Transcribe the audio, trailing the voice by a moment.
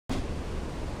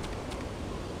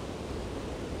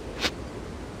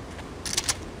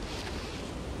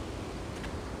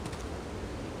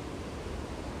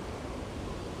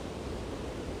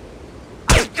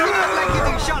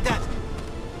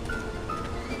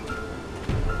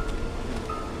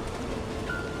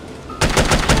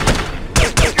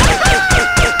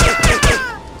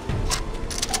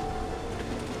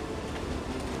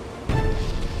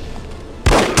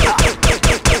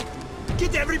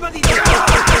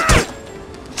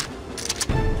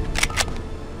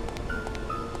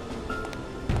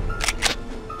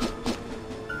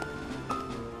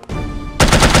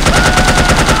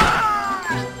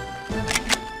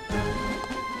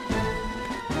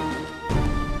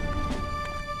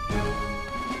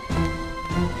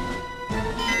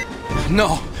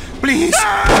No, please!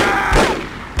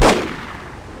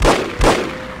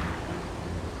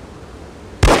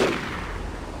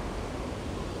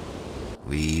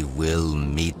 We will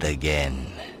meet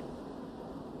again,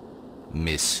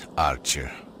 Miss Archer.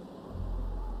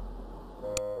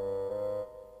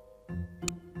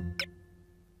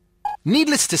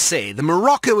 Needless to say, the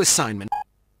Morocco assignment...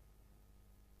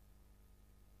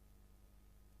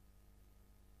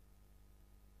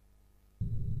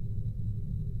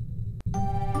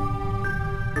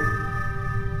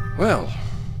 Well,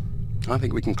 I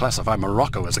think we can classify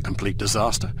Morocco as a complete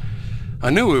disaster. I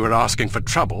knew we were asking for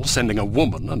trouble sending a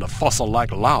woman and a fossil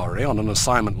like Lowry on an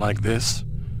assignment like this.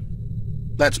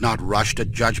 Let's not rush to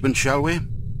judgment, shall we?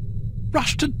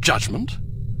 Rush to judgment?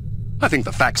 I think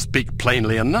the facts speak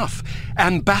plainly enough.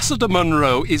 Ambassador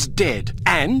Monroe is dead,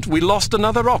 and we lost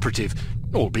another operative,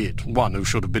 albeit one who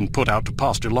should have been put out to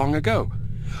pasture long ago.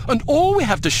 And all we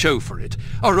have to show for it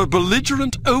are a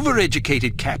belligerent,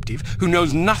 overeducated captive who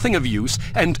knows nothing of use,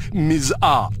 and Ms.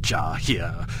 Archer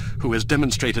here, who has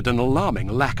demonstrated an alarming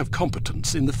lack of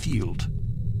competence in the field.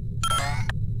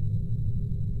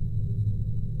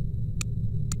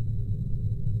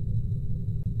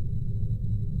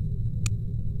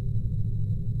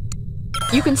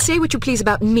 You can say what you please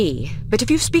about me, but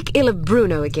if you speak ill of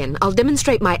Bruno again, I'll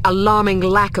demonstrate my alarming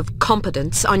lack of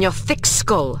competence on your thick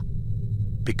skull.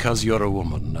 Because you're a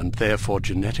woman, and therefore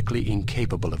genetically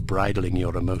incapable of bridling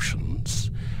your emotions,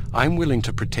 I'm willing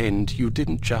to pretend you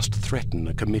didn't just threaten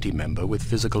a committee member with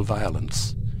physical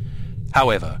violence.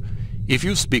 However, if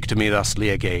you speak to me thusly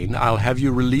again, I'll have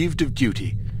you relieved of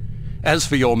duty. As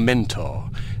for your mentor,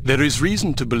 there is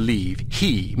reason to believe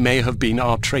he may have been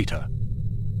our traitor.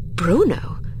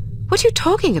 Bruno? What are you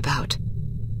talking about?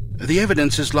 The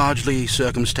evidence is largely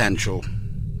circumstantial,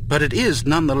 but it is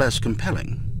nonetheless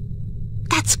compelling.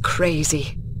 That's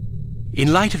crazy.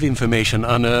 In light of information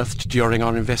unearthed during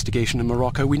our investigation in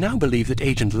Morocco, we now believe that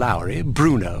Agent Lowry,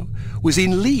 Bruno, was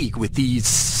in league with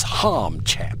these harm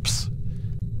chaps.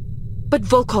 But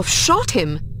Volkov shot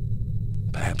him.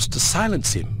 Perhaps to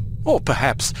silence him. Or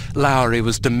perhaps Lowry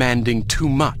was demanding too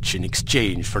much in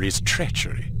exchange for his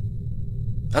treachery.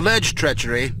 Alleged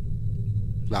treachery.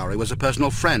 Lowry was a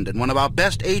personal friend and one of our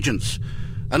best agents.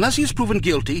 Unless he's proven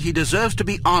guilty, he deserves to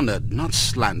be honored, not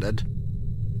slandered.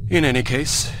 In any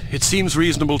case, it seems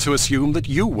reasonable to assume that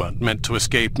you weren't meant to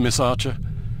escape, Miss Archer.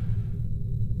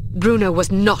 Bruno was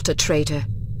not a traitor.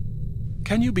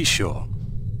 Can you be sure?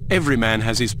 Every man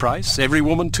has his price, every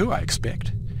woman too, I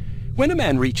expect. When a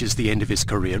man reaches the end of his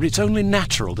career, it's only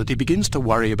natural that he begins to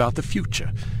worry about the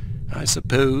future. I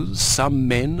suppose some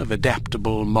men of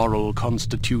adaptable moral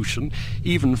constitution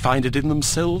even find it in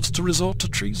themselves to resort to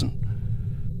treason.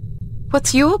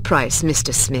 What's your price,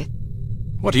 Mr. Smith?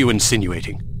 What are you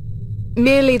insinuating?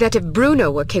 Merely that if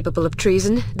Bruno were capable of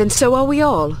treason, then so are we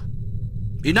all.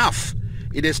 Enough!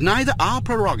 It is neither our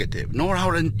prerogative nor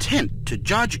our intent to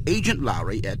judge Agent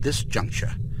Lowry at this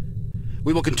juncture.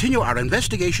 We will continue our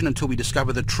investigation until we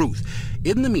discover the truth.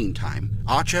 In the meantime,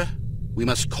 Archer, we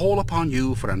must call upon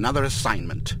you for another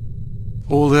assignment.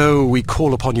 Although we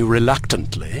call upon you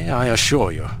reluctantly, I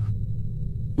assure you.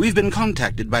 We've been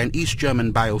contacted by an East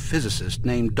German biophysicist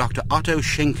named Dr. Otto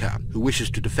Schenker, who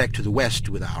wishes to defect to the West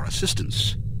with our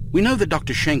assistance. We know that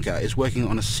Dr. Schenker is working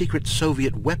on a secret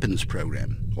Soviet weapons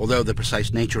program, although the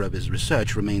precise nature of his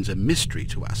research remains a mystery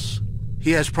to us.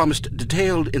 He has promised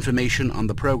detailed information on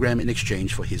the program in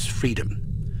exchange for his freedom.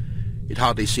 It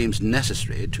hardly seems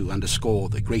necessary to underscore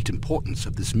the great importance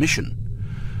of this mission.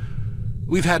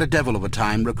 We've had a devil of a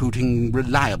time recruiting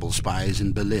reliable spies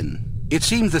in Berlin. It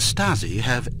seems the Stasi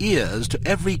have ears to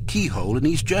every keyhole in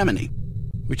East Germany.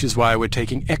 Which is why we're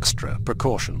taking extra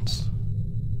precautions.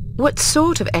 What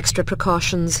sort of extra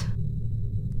precautions?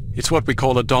 It's what we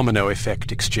call a domino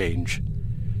effect exchange.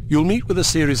 You'll meet with a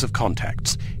series of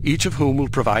contacts, each of whom will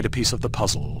provide a piece of the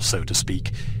puzzle, so to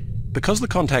speak. Because the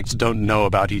contacts don't know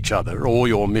about each other or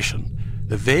your mission,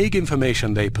 the vague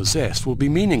information they possess will be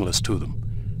meaningless to them,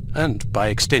 and, by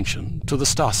extension, to the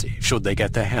Stasi, should they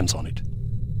get their hands on it.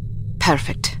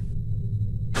 Perfect.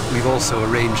 We've also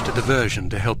arranged a diversion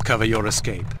to help cover your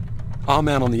escape. Our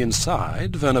man on the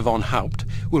inside, Werner von Haupt,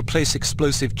 will place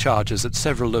explosive charges at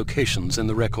several locations in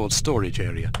the record storage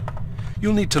area.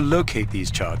 You'll need to locate these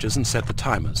charges and set the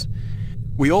timers.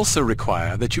 We also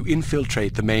require that you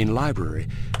infiltrate the main library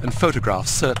and photograph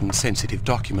certain sensitive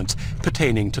documents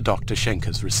pertaining to Dr.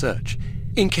 Schenker's research,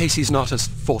 in case he's not as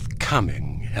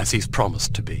forthcoming as he's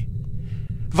promised to be.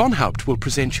 Von Haupt will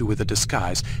present you with a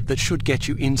disguise that should get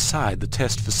you inside the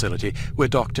test facility where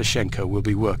Dr. Schenker will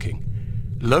be working.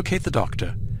 Locate the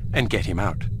doctor and get him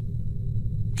out.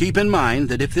 Keep in mind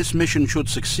that if this mission should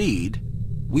succeed,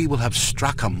 we will have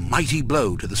struck a mighty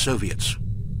blow to the Soviets.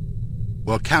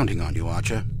 We're counting on you,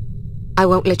 Archer. I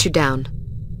won't let you down.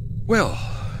 Well,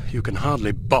 you can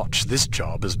hardly botch this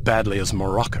job as badly as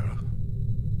Morocco.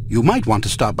 You might want to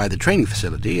stop by the training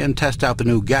facility and test out the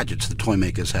new gadgets the toy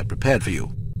makers have prepared for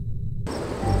you.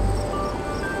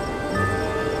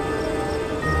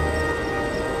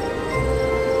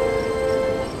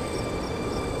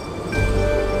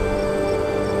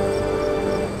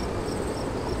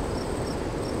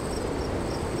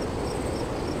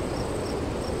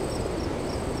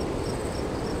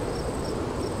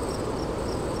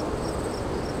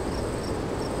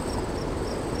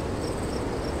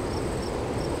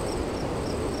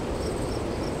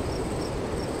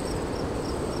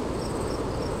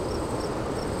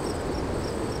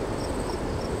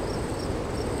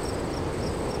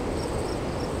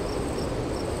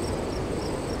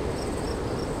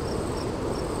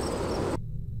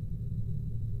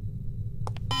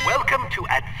 Welcome to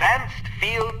Advanced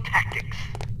Field Tactics.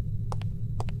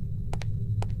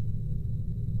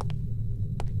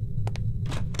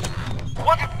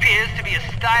 What appears to be a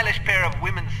stylish pair of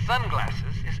women's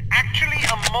sunglasses is actually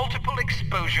a multiple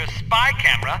exposure spy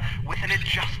camera with an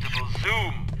adjustable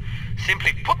zoom.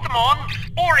 Simply put them on,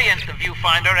 orient the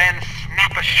viewfinder and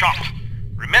snap a shot.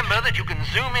 Remember that you can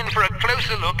zoom in for a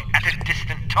closer look at a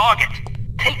distant target.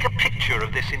 Take a picture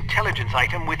of this intelligence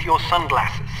item with your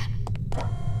sunglasses.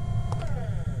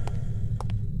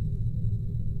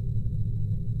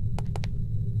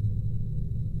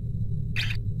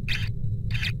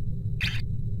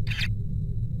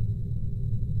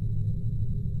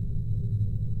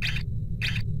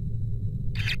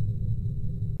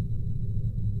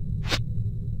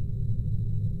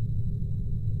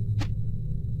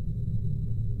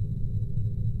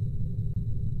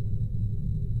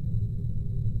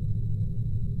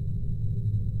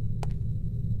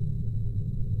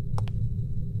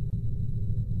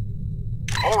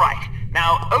 Alright,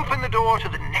 now open the door to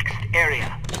the next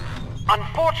area.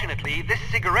 Unfortunately, this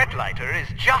cigarette lighter is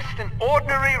just an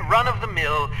ordinary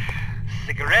run-of-the-mill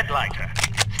cigarette lighter.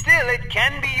 Still, it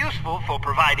can be useful for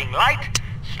providing light,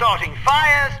 starting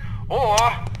fires, or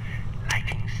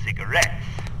lighting cigarettes.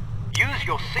 Use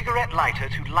your cigarette lighter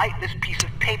to light this piece of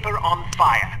paper on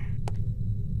fire.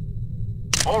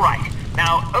 Alright,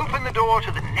 now open the door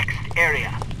to the next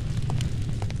area.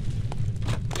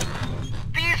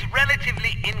 These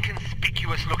relatively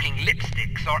inconspicuous-looking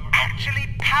lipsticks are actually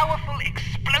powerful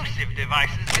explosive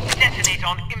devices that detonate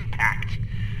on impact.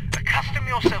 Accustom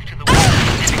yourself to the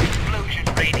specific explosion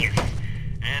radius,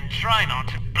 and try not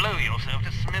to blow yourself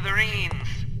to smithereens.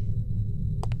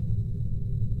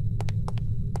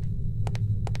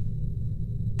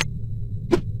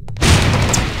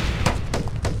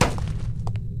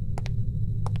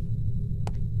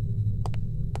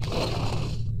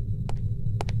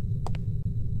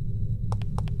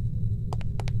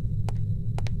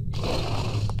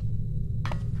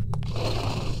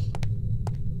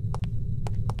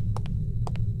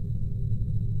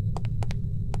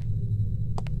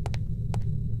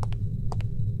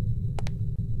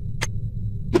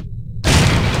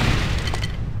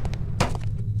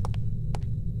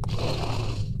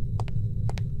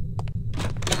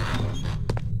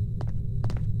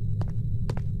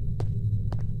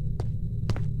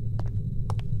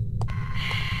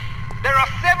 There are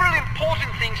several important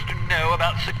things to know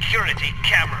about security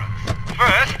cameras.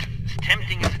 First, as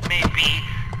tempting as it may be,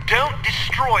 don't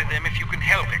destroy them if you can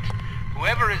help it.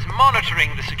 Whoever is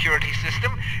monitoring the security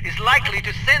system is likely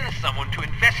to send someone to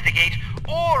investigate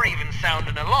or even sound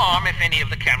an alarm if any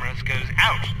of the cameras goes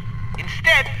out.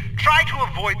 Instead, try to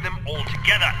avoid them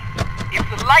altogether. If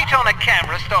the light on a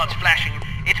camera starts flashing,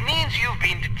 it means you've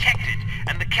been detected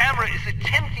and the camera is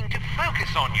attempting to focus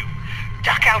on you.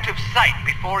 Duck out of sight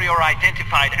before you're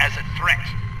identified as a threat.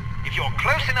 If you're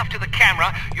close enough to the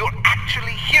camera, you'll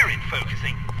actually hear it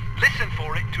focusing. Listen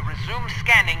for it to resume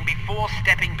scanning before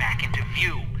stepping back into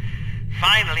view.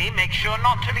 Finally, make sure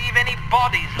not to leave any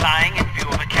bodies lying in view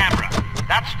of a camera.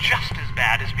 That's just as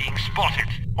bad as being spotted.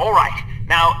 Alright,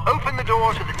 now open the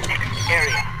door to the next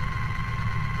area.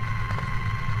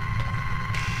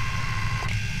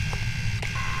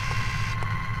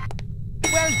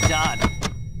 Well done.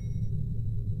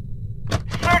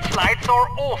 Searchlights are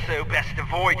also best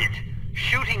avoided.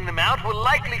 Shooting them out will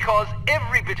likely cause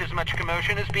every bit as much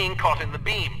commotion as being caught in the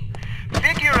beam.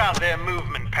 Figure out their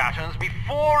movement patterns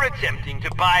before attempting to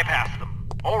bypass them.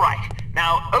 Alright,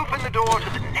 now open the door to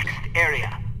the next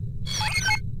area.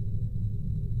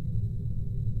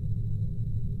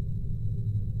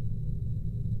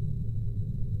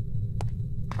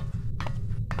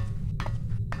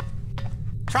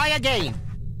 Try again.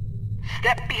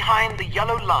 Step behind the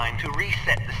yellow line to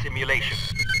reset the simulation.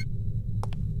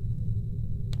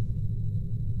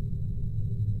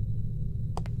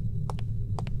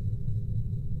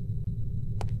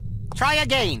 Try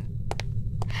again.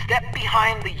 Step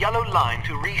behind the yellow line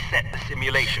to reset the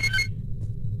simulation.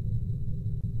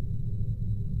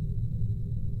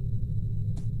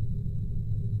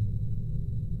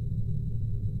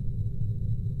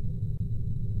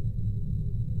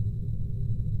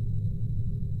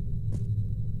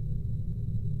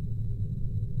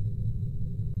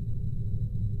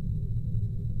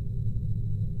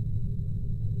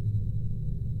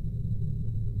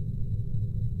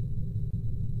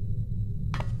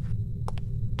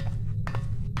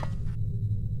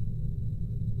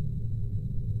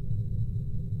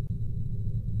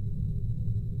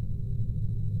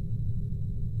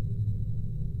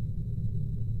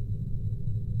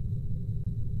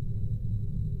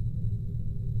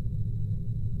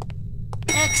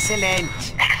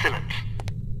 Excellent. Excellent.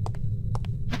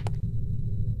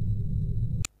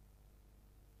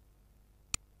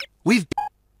 We've...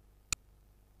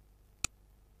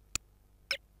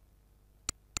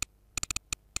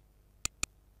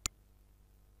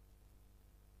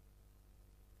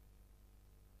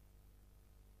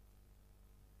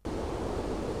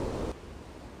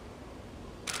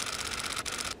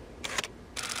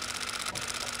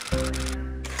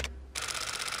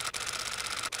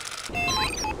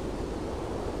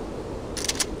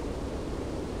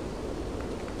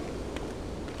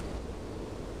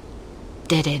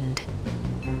 Dead end.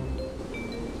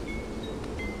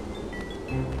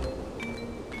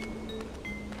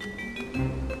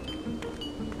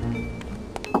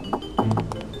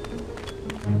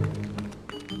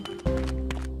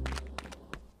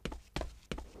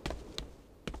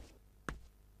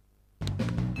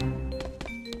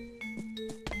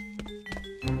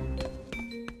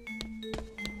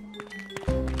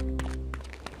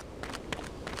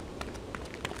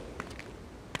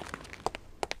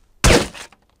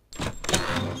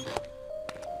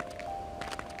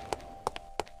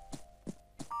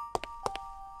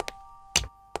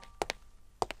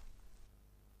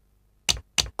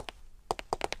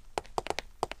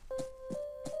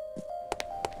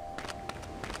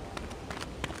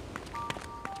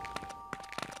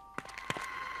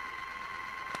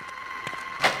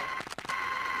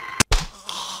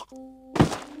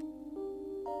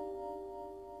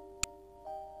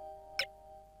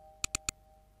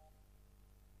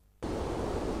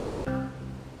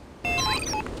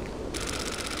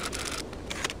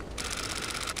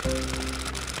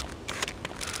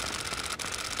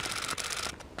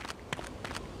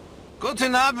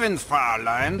 Guten Abend,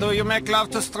 Fräulein. Do you make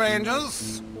love to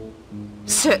strangers?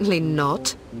 Certainly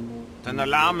not. Then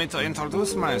allow me to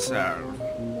introduce myself.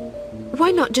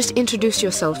 Why not just introduce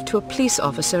yourself to a police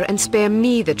officer and spare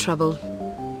me the trouble?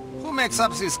 Who makes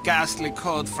up these ghastly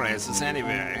code phrases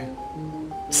anyway?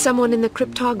 Someone in the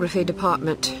cryptography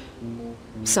department.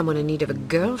 Someone in need of a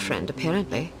girlfriend,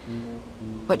 apparently.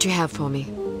 What do you have for me?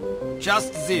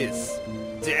 Just this.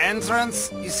 The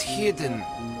entrance is hidden.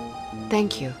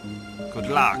 Thank you. Good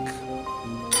luck.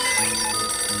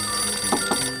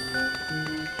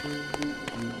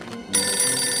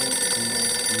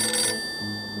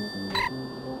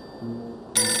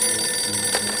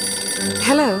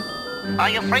 Hello. Are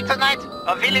you free tonight,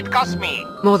 or will it cost me?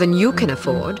 More than you can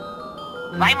afford.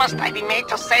 Why must I be made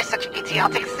to say such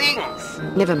idiotic things?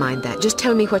 Never mind that. Just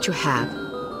tell me what you have.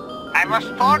 I was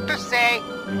told to say,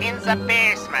 in the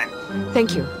basement.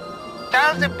 Thank you.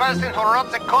 Tell the person who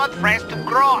wrote the code phrase to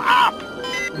grow up.